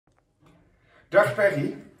Dag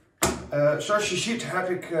Perry. Zoals je ziet heb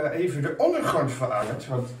ik even de ondergrond veranderd,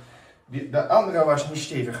 want de andere was niet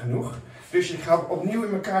stevig genoeg. Dus ik ga opnieuw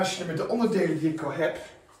in elkaar zetten met de onderdelen die ik al heb.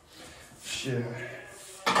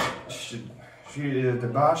 Dus, zie je de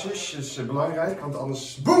basis, dat is belangrijk, want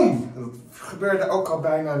anders boem! Dat gebeurde ook al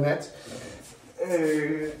bijna net.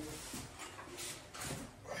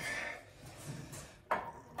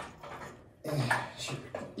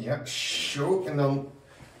 Ja, zo. En dan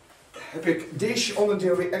heb ik deze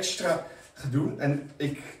onderdeel weer extra gedaan. En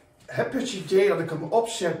ik heb het idee dat ik hem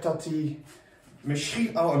opzet dat hij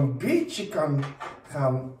misschien al een beetje kan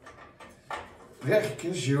gaan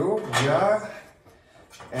werken. Zo, ja.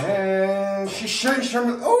 En ze zijn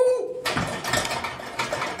samen.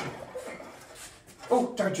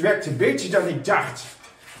 Oh, dat werkte beter dan ik dacht.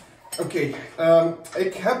 Oké,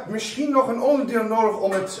 ik heb misschien nog een onderdeel nodig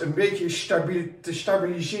om het een beetje te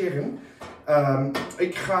stabiliseren.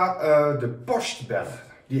 Ik ga de post bellen.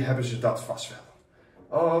 Die hebben ze dat vast wel.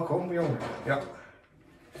 Oh, kom jongen. Ja.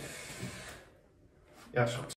 Ja, is goed.